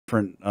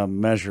different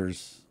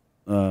measures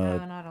No,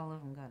 not all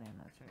of them got in.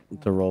 That's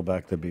right. to roll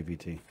back the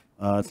BBT.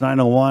 It's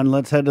 9:01.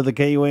 Let's head to the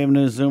KUAM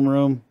News Zoom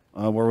room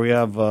where we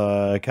have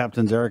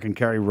Captains Eric and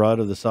Carrie Rudd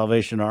of the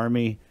Salvation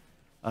Army.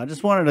 I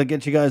just wanted to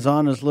get you guys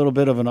on this little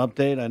bit of an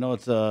update. I know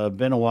it's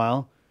been a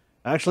while.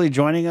 Actually,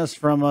 joining us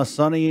from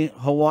sunny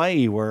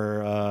Hawaii,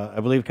 where I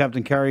believe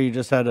Captain Carrie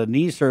just had a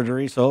knee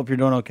surgery. So, hope you're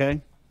doing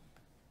okay.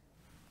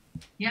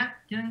 Yep,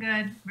 doing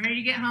good. Ready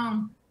to get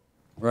home.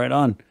 Right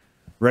on.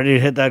 Ready to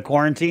hit that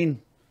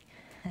quarantine?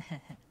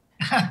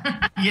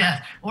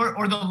 Yeah,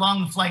 or the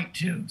long flight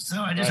too.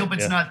 So I just hope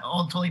it's not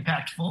all totally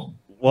packed full.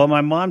 Well,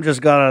 my mom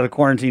just got out of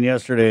quarantine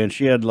yesterday, and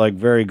she had like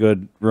very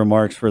good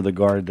remarks for the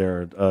guard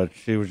there.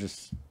 She was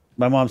just,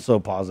 my mom's so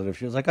positive.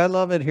 She was like, "I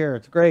love it here.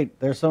 It's great.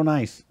 They're so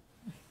nice."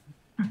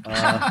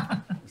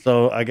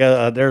 So I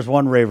guess there's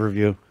one rave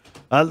review.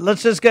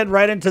 Let's just get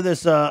right into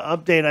this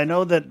update. I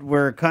know that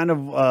we're kind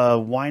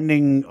of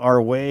winding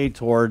our way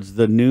towards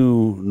the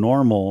new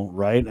normal,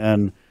 right?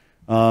 And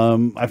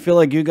I feel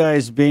like you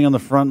guys being on the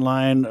front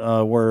line,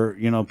 where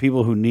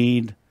people who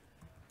need,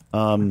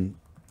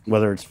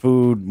 whether it's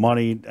food,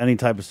 money, any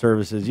type of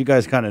services, you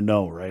guys kind of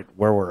know, right,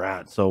 where we're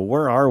at. So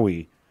where are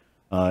we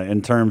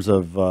in terms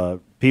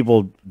of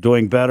people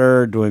doing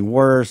better, doing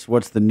worse?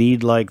 What's the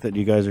need like that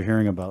you guys are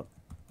hearing about?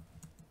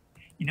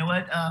 You know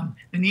what?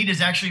 The need is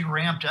actually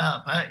ramped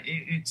up.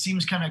 It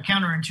seems kind of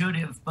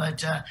counterintuitive,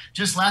 but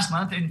just last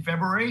month in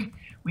February,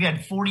 we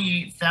had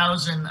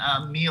 48,000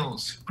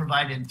 meals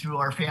provided through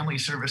our Family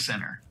Service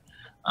Center.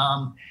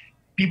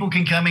 People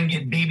can come and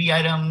get baby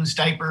items,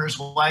 diapers,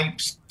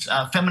 wipes,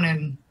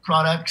 feminine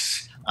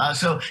products.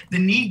 So the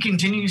need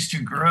continues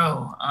to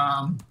grow.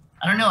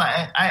 I don't know.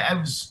 I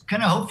was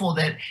kind of hopeful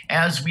that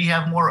as we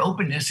have more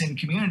openness in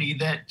community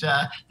that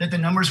the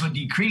numbers would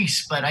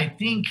decrease, but I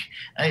think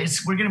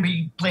we're going to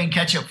be playing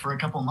catch up for a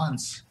couple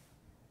months.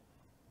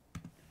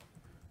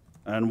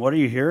 And what are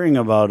you hearing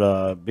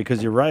about,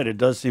 because you're right, it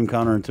does seem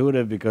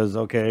counterintuitive because,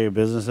 okay,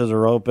 businesses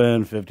are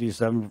open,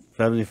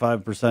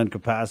 75%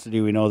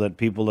 capacity. We know that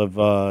people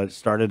have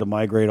started to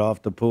migrate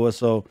off to PUA.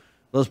 So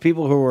those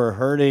people who are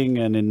hurting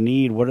and in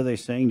need, what are they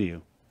saying to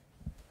you?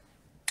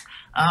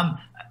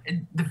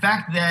 The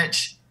fact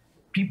that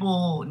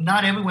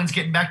not everyone's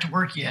getting back to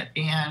work yet.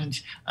 And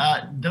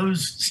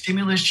those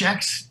stimulus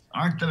checks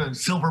aren't the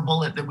silver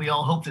bullet that we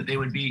all hope that they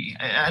would be.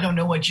 I don't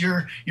know what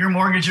your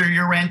mortgage or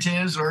your rent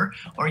is, or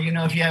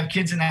if you have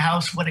kids in the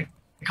house, what it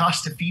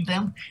costs to feed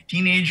them,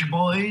 teenage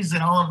boys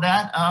and all of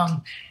that.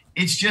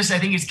 It's just, I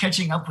think it's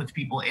catching up with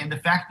people. And the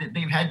fact that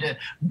they've had to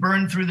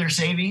burn through their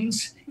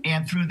savings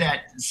and through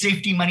that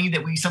safety money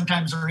that we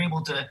sometimes are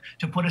able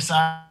to put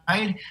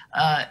aside,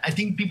 I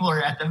think people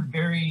are at the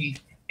very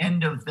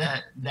end of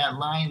that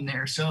line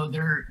there. So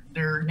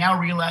they're now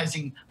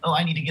realizing, oh,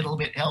 I need to get a little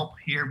bit help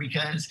here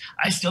because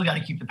I still got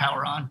to keep the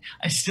power on.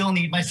 I still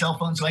need my cell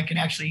phone so I can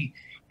actually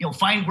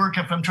find work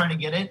if I'm trying to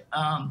get it.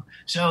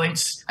 So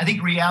I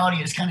think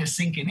reality is kind of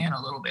sinking in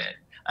a little bit.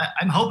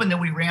 I'm hoping that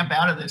we ramp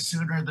out of this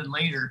sooner than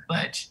later,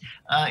 but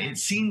it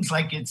seems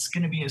like it's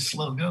going to be a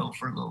slow go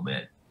for a little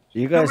bit.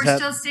 We're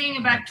still seeing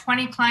about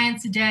 20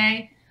 clients a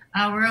day.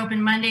 We're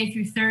open Monday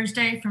through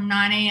Thursday from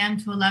 9 a.m.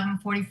 to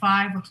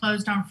 11:45. We're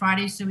closed on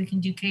Friday so we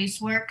can do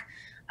casework,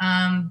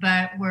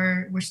 but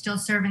we're still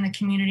serving the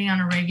community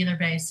on a regular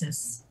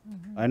basis.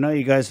 I know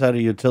you guys had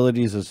a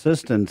utilities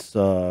assistance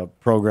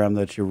program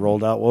that you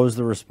rolled out. What was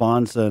the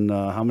response, and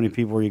how many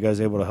people were you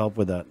guys able to help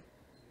with that?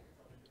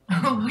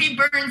 We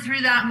burned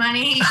through that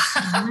money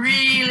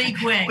really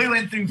quick. We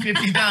went through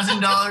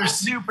 $50,000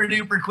 super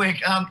duper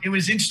quick. It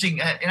was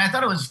interesting. And I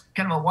thought it was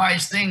kind of a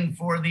wise thing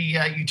for the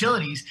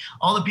utilities.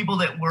 All the people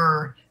that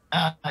were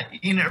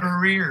in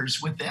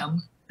arrears with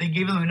them, they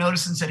gave them a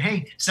notice and said,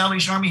 hey,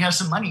 Salvation Army has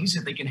some monies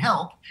if they can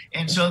help.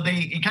 And so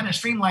it kind of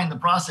streamlined the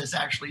process,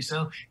 actually.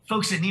 So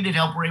folks that needed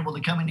help were able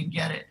to come in and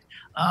get it.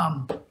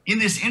 In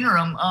this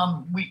interim,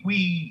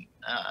 we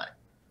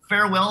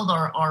farewelled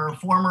our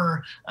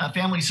former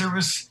family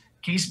service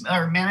case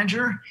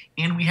manager,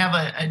 and we have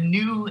a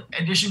new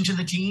addition to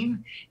the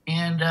team,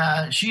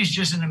 and she's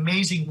just an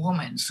amazing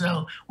woman.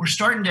 So we're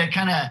starting to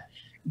kind of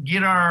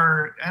get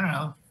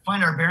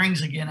find our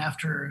bearings again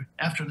after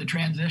the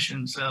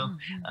transition. So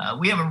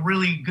we have a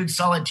really good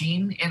solid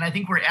team, and I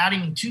think we're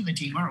adding to the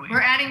team, aren't we?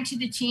 We're adding to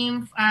the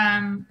team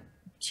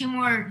 2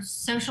 more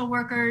social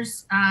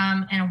workers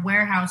and a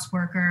warehouse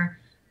worker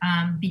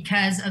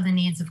because of the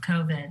needs of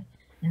COVID.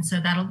 And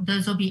so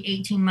those will be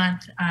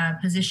 18-month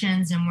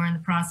positions, and we're in the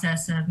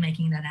process of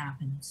making that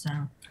happen. So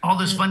all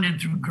this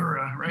funded through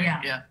GURA, right?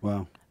 Yeah.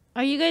 Wow.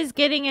 Are you guys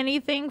getting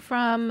anything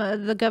from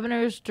the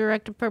governor's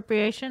direct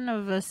appropriation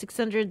of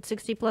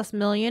 $660+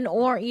 million,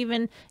 or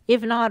even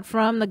if not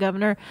from the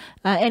governor,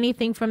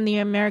 anything from the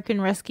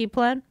American Rescue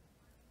Plan?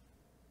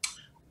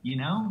 We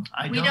don't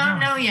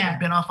know yet. I've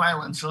been off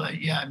island, so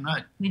I'm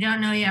not. We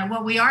don't know yet.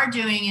 What we are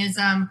doing is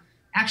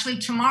actually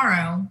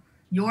tomorrow,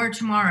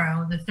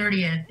 the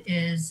 30th,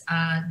 is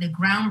the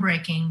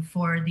groundbreaking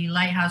for the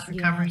Lighthouse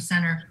Recovery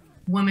Center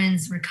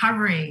Women's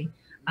Recovery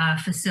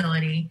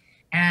Facility.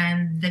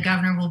 And the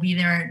governor will be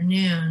there at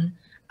noon.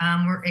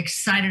 We're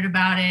excited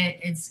about it.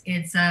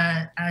 It's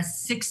a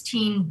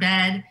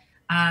 16-bed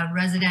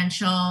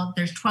residential.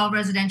 There's 12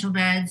 residential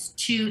beds,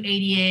 2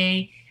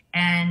 ADA,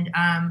 and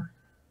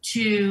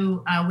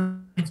 2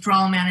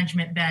 withdrawal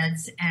management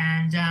beds.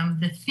 And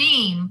the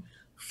theme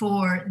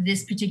for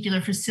this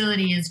particular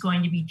facility is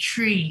going to be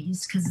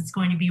trees, because it's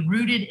going to be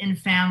rooted in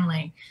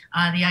family.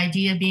 The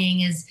idea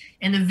being is,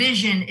 and the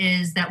vision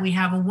is that we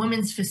have a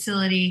women's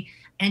facility,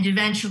 and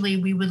eventually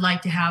we would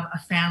like to have a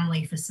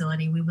family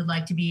facility. We would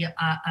like to be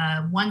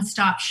a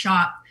one-stop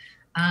shop,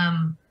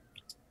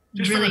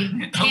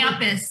 really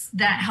campus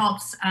that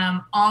helps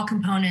all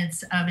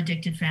components of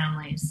addicted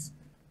families.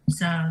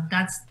 So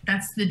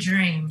that's the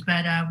dream,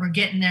 but we're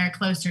getting there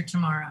closer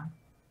tomorrow.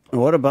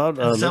 What about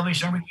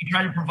Salvation Army? We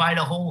try to provide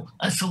a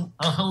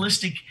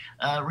holistic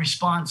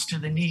response to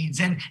the needs,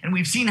 and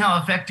we've seen how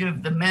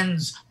effective the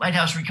men's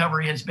Lighthouse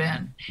Recovery has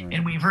been,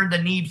 and we've heard the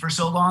need for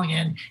so long.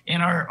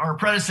 And our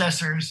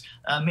predecessors,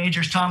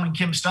 Majors Tom and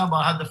Kim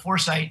Stumbaugh, had the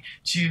foresight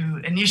to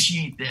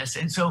initiate this,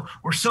 and so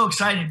we're so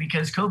excited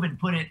because COVID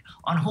put it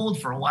on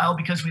hold for a while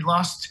because we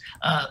lost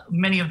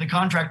many of the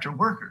contractor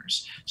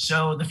workers.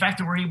 So the fact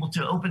that we're able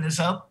to open this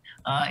up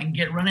and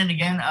get running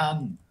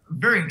again.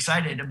 Very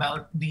excited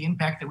about the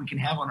impact that we can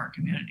have on our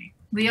community.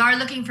 We are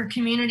looking for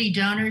community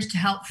donors to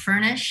help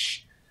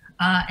furnish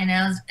and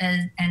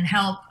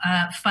help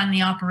fund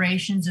the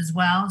operations as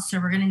well. So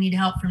we're going to need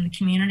help from the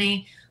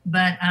community,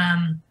 but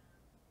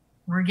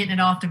we're getting it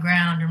off the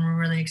ground and we're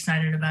really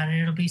excited about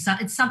it.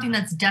 It's something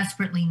that's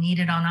desperately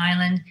needed on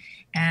island,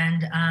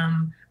 and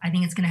I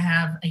think it's going to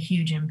have a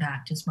huge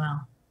impact as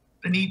well.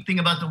 The neat thing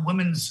about the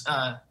women's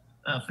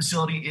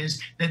facility is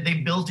that they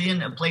built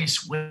in a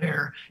place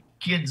where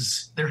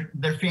kids,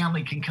 their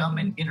family can come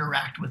and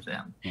interact with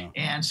them. Yeah.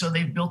 And so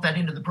they've built that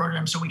into the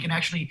program so we can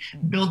actually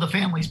build the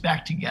families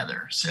back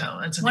together. So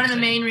that's one of the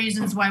main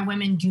reasons why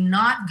women do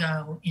not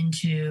go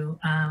into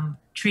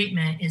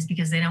treatment is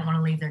because they don't want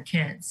to leave their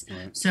kids.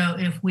 Right. So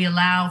if we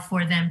allow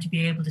for them to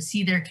be able to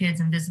see their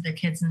kids and visit their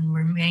kids and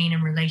remain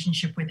in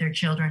relationship with their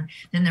children,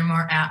 then they're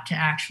more apt to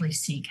actually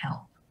seek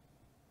help.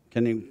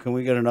 Can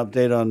we get an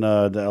update on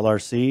the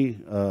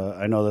LRC?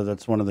 I know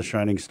that's one of the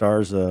shining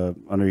stars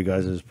under you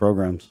guys'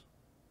 programs.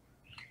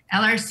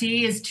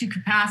 LRC is to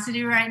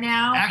capacity right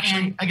now.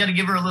 Actually, I got to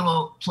give her a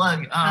little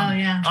plug. Oh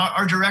yeah.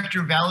 Our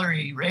director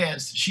Valerie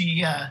Reyes,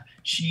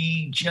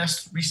 she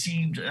just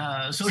received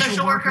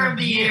Social Worker of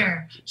the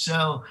Year.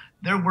 So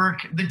their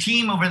work, the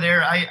team over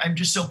there, I'm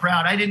just so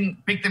proud. I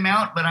didn't pick them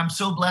out, but I'm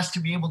so blessed to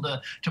be able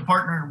to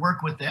partner and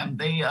work with them.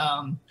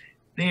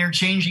 They are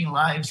changing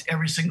lives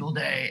every single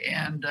day.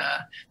 And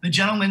the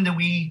gentleman that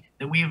we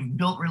have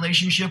built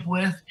relationship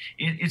with,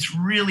 it's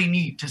really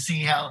neat to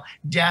see how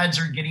dads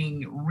are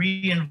getting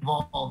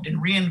re-involved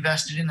and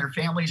reinvested in their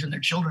families and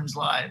their children's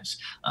lives.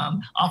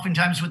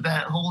 Oftentimes with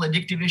that whole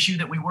addictive issue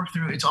that we work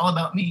through, it's all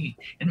about me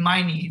and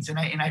my needs, and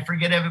I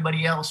forget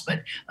everybody else.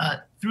 But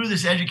through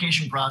this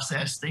education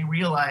process, they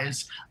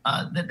realize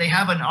that they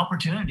have an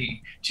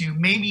opportunity to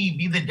maybe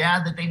be the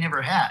dad that they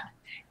never had.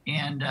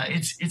 And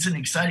it's an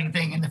exciting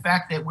thing. And the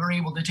fact that we're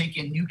able to take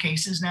in new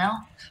cases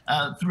now,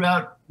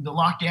 throughout the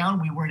lockdown,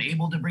 we weren't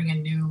able to bring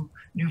in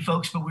new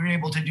folks, but we were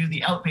able to do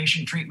the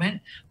outpatient treatment.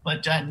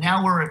 But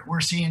now we're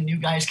seeing new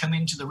guys come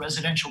into the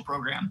residential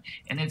program,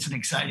 and it's an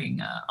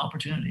exciting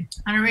opportunity.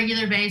 On a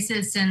regular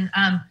basis. And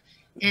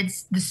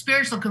it's the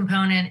spiritual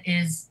component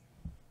is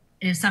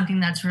something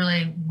that's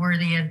really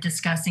worthy of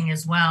discussing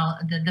as well.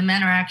 The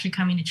men are actually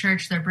coming to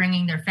church. They're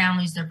bringing their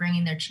families. They're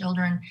bringing their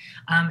children.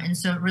 And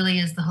so it really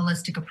is the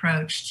holistic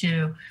approach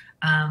to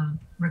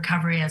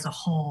recovery as a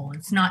whole.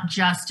 It's not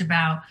just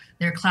about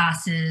their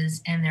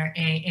classes and their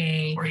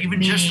AA or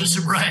even just the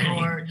sobriety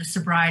or the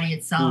sobriety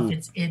itself.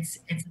 It's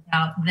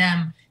about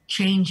them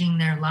changing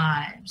their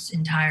lives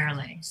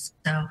entirely.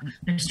 So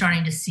they're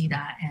starting to see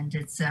that, and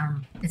it's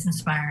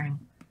inspiring.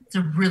 It's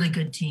a really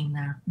good team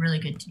there. Really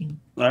good team.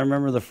 I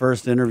remember the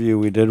first interview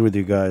we did with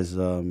you guys,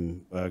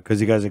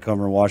 because you guys had come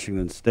from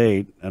Washington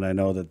State, and I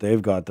know that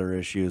they've got their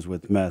issues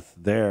with meth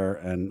there.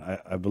 And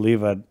I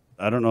believe I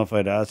don't know if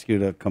I'd ask you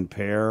to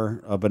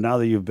compare, but now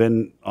that you've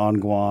been on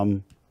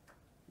Guam,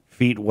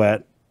 feet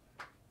wet,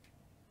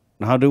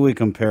 how do we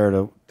compare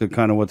to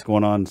kind of what's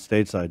going on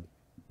stateside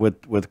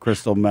with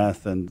crystal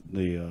meth and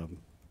the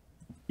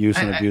use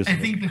and abuse? I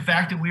think the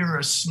fact that we were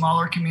a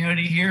smaller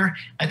community here,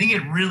 I think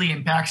it really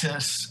impacts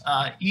us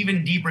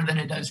even deeper than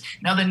it does.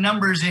 Now, the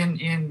numbers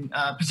in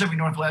Pacific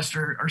Northwest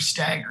are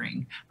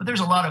staggering, but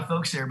there's a lot of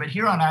folks there. But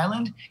here on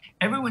island,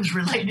 everyone's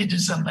related to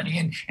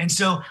somebody. And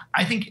so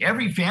I think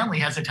every family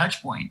has a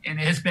touch point and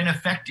has been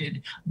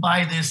affected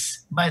by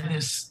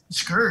this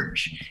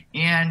scourge.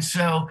 And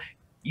so,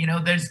 you know,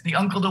 there's the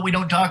uncle that we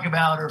don't talk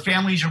about, or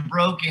families are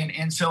broken.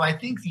 And so I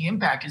think the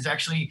impact is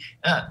actually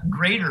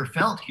greater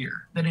felt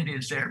here than it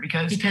is there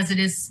because it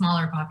is a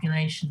smaller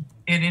population.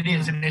 And it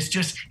is. And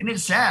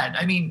it's sad.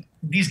 I mean,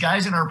 these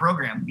guys in our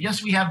program,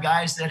 yes, we have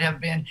guys that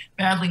have been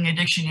battling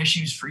addiction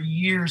issues for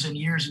years and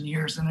years and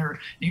years. And they're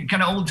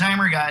kind of old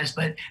timer guys,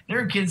 but there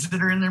are kids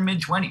that are in their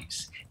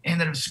mid-20s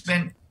and that have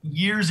spent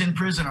years in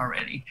prison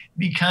already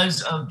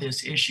because of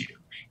this issue.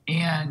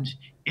 And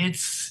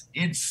it's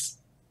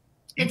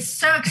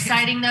so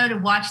exciting though to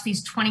watch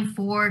these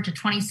 24 to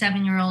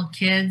 27-year-old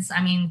kids.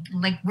 I mean,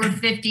 like we're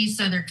 50,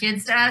 so they're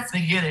kids to us.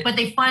 They get it. But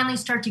they finally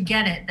start to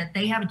get it, that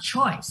they have a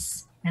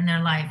choice in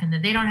their life and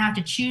that they don't have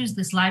to choose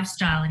this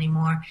lifestyle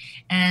anymore,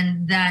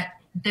 and that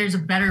there's a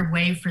better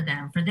way for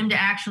them to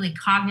actually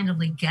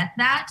cognitively get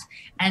that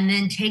and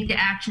then take the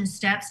action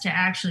steps to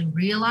actually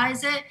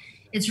realize it.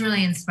 It's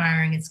really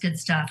inspiring. It's good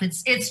stuff.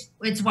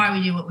 It's why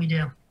we do what we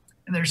do.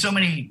 And there's so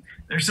many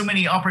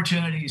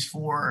opportunities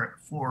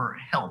for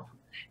help.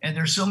 And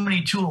there's so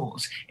many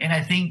tools. And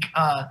I think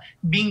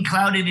being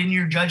clouded in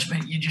your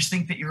judgment, you just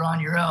think that you're on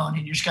your own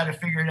and you just got to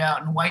figure it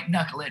out and white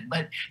knuckle it.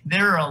 But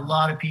there are a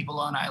lot of people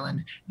on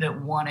island that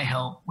want to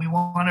help. We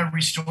want to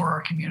restore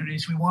our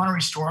communities. We want to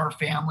restore our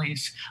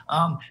families,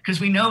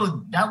 because we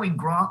know that way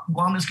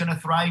Guam is going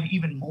to thrive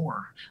even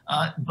more.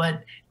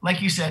 But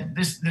like you said,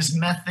 this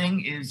meth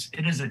thing is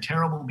a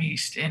terrible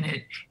beast, and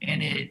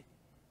it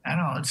I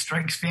don't know, it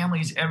strikes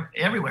families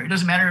everywhere. It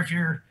doesn't matter if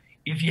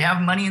you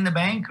have money in the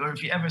bank or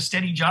if you have a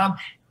steady job.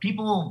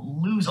 People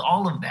lose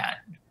all of that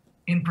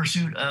in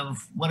pursuit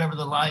of whatever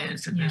the lie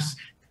is that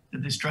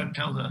this drug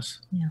tells us.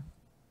 Yeah.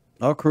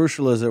 How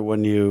crucial is it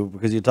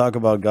because you talk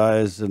about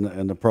guys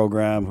in the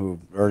program who've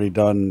already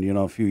done,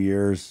 a few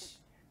years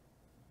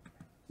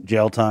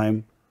jail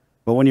time,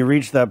 but when you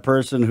reach that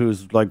person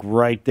who's like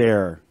right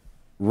there,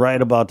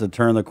 right about to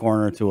turn the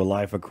corner to a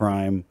life of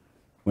crime,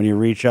 when you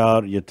reach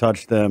out, you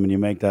touch them and you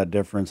make that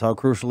difference, how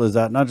crucial is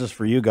that? Not just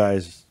for you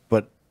guys,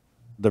 but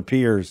the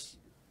peers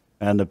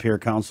and the peer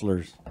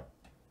counselors.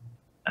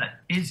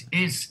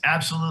 It's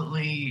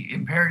absolutely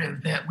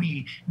imperative that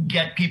we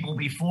get people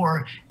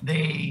before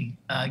they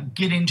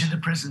get into the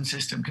prison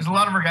system, because a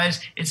lot of our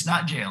guys, it's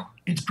not jail,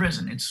 it's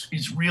prison,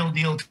 it's real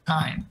deal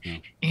time.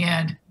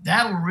 And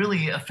that'll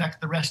really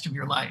affect the rest of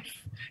your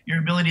life, your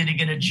ability to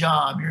get a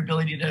job, your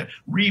ability to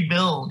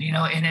rebuild,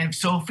 and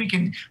if we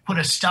can put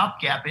a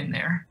stopgap in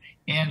there.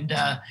 And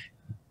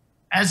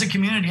as a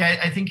community,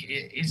 I think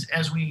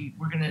as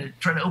we're going to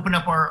try to open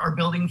up our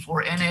building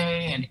for NA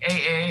and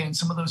AA and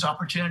some of those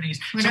opportunities.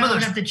 We're going to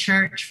open up the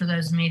church for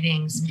those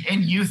meetings.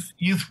 And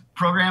youth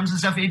programs and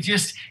stuff.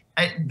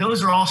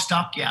 Those are all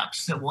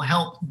stopgaps that will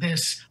help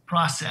this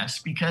process,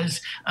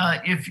 because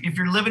if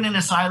you're living in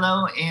a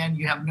silo and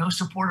you have no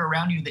support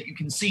around you that you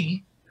can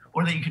see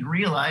or that you can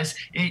realize,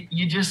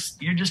 you're just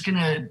going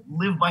to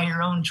live by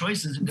your own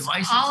choices and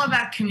devices. It's all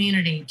about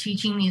community,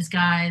 teaching these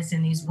guys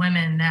and these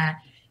women that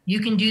you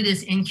can do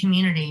this in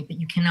community, but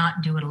you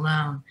cannot do it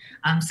alone.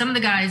 Some of the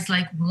guys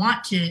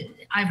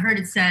I've heard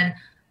it said,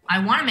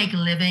 I want to make a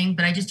living,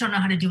 but I just don't know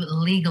how to do it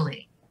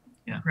legally.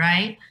 Yeah.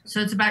 Right?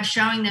 So it's about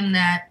showing them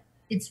that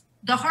it's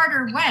the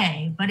harder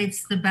way, but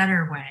it's the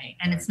better way.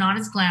 And it's not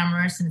as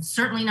glamorous, and it's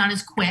certainly not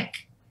as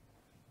quick,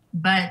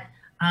 but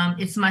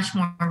it's much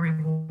more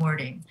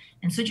rewarding.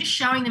 And so just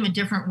showing them a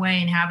different way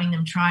and having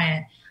them try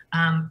it,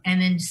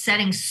 and then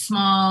setting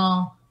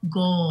small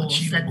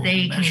goals that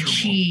they can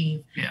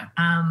achieve. Yeah.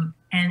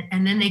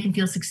 And then they can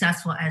feel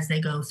successful as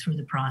they go through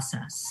the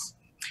process.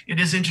 It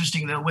is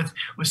interesting though, with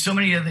so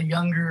many of the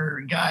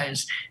younger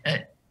guys,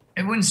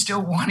 everyone's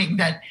still wanting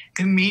that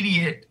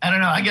immediate, I don't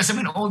know, I guess I'm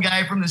an old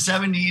guy from the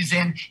 70s,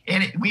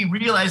 and we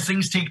realize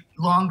things take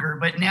longer,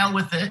 but now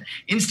with the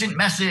instant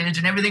message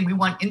and everything, we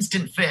want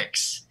instant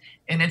fix.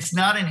 And it's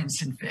not an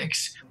instant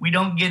fix. We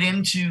don't get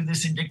into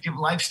this addictive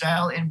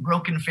lifestyle and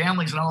broken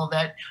families and all of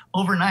that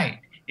overnight.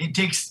 It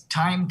takes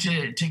time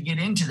to get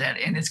into that,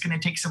 and it's going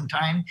to take some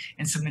time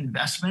and some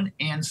investment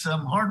and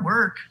some hard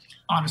work,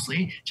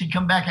 honestly, to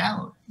come back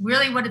out.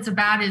 Really what it's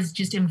about is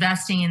just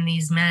investing in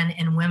these men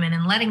and women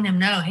and letting them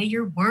know, hey,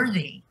 you're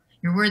worthy.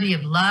 You're worthy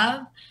of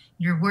love.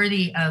 You're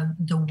worthy of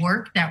the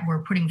work that we're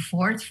putting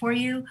forth for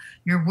you.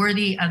 You're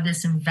worthy of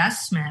this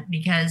investment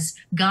because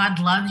God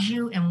loves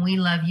you and we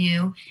love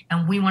you,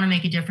 and we want to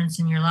make a difference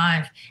in your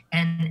life.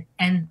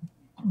 And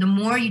the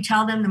more you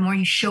tell them, the more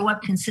you show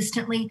up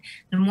consistently,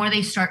 the more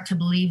they start to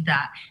believe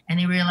that. And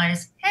they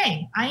realize,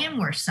 hey, I am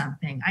worth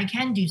something. I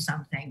can do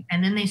something.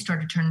 And then they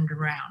start to turn it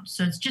around.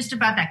 So it's just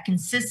about that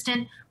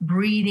consistent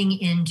breathing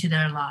into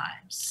their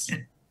lives.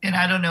 And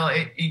I don't know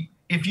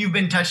if you've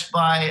been touched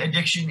by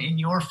addiction in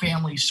your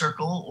family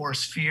circle or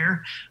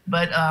sphere,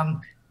 but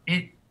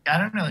I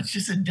don't know. It's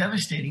just a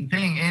devastating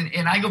thing.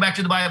 And I go back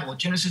to the Bible,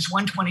 Genesis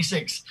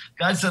 1:26.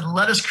 God said,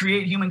 let us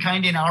create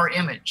humankind in our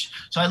image.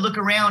 So I look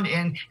around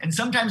and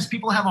sometimes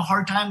people have a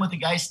hard time with a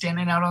guy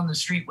standing out on the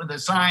street with a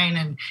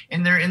sign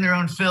and they're in their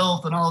own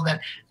filth and all of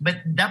that.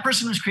 But that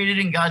person was created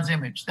in God's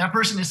image. That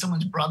person is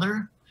someone's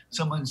brother,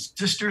 someone's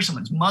sister,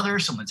 someone's mother,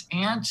 someone's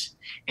aunt.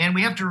 And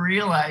we have to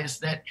realize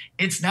that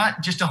it's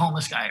not just a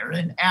homeless guy or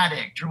an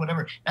addict or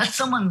whatever. That's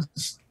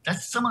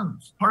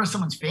part of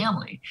someone's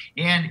family.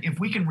 And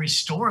if we can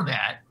restore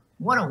that,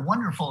 what a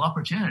wonderful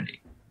opportunity.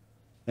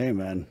 Hey,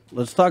 man,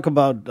 let's talk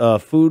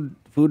about food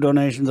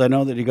donations. I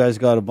know that you guys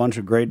got a bunch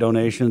of great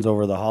donations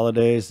over the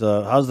holidays.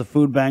 How's the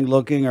food bank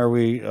looking? Are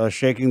we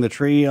shaking the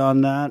tree on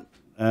that?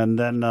 and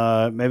then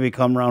maybe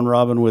come round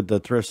robin with the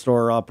thrift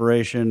store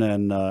operation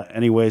and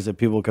any ways that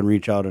people can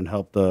reach out and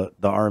help the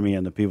Army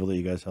and the people that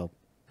you guys help.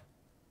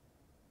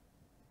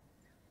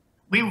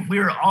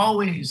 We're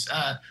always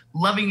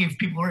loving if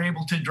people are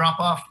able to drop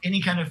off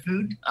any kind of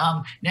food.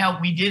 Now,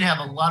 we did have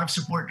a lot of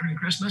support during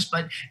Christmas,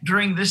 but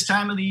during this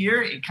time of the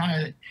year, it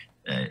kind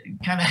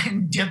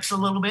of dips a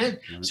little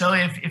bit. So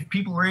if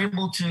people are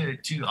able to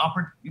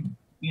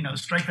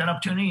strike that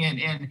opportunity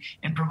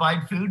and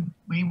provide food,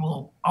 we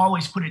will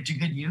always put it to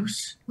good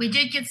use. We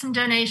did get some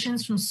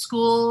donations from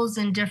schools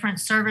and different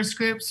service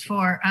groups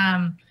for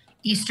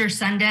Easter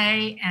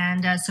Sunday,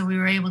 and so we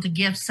were able to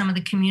gift some of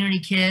the community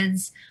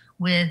kids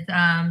with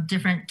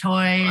different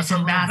toys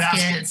and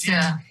baskets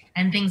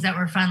and things that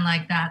were fun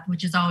like that,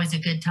 which is always a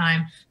good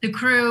time. The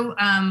crew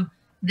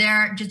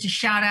there, just a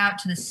shout out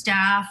to the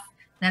staff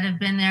that have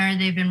been there.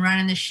 They've been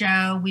running the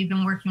show. We've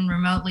been working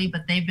remotely,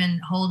 but they've been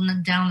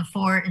holding down the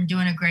fort and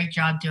doing a great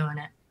job doing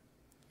it.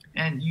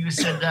 And you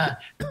said the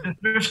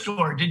thrift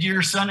store. Did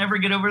your son ever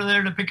get over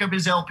there to pick up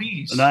his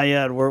LPs? Not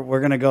yet. We're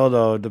going to go,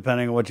 though,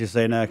 depending on what you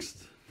say next.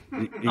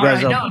 You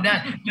guys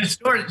the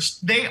store,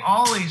 they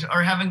always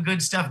are having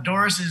good stuff.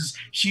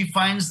 She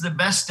finds the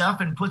best stuff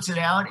and puts it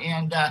out.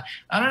 And I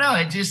don't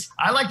know,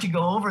 I like to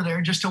go over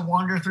there just to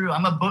wander through.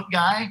 I'm a book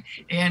guy,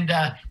 and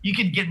you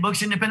can get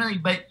books independently,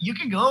 but you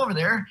can go over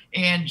there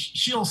and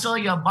she'll sell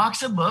you a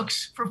box of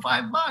books for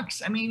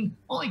 $5. I mean,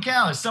 holy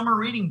cow, it's summer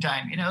reading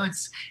time.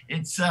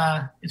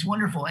 It's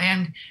wonderful.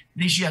 And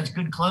she has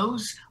good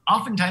clothes.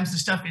 Oftentimes the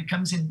stuff, it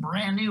comes in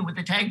brand new with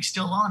the tag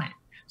still on it.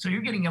 So you're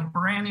getting a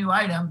brand new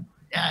item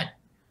at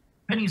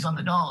pennies on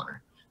the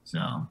dollar.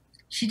 So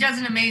she does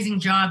an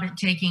amazing job at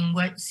taking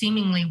what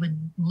seemingly would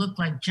look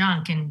like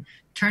junk and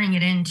turning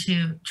it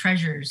into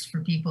treasures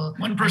for people.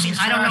 One person.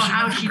 I don't know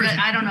how she does.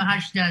 I don't know how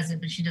she does it,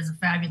 but she does a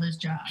fabulous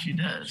job. She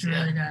does. She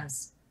really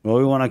does. Well,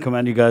 we want to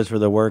commend you guys for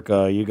the work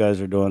you guys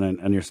are doing,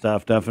 and your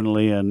staff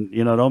definitely. And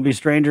don't be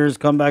strangers.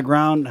 Come back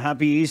round.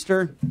 Happy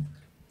Easter.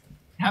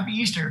 Happy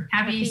Easter.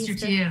 Happy Easter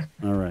to you.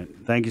 All right.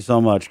 Thank you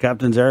so much.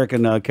 Captains Eric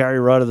and Carrie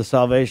Rudd of the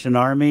Salvation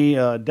Army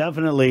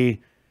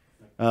definitely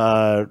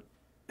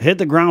hit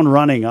the ground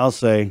running, I'll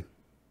say,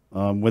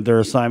 with their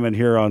assignment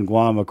here on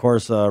Guam. Of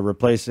course,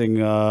 replacing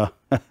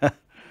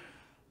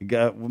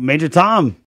Major Tom.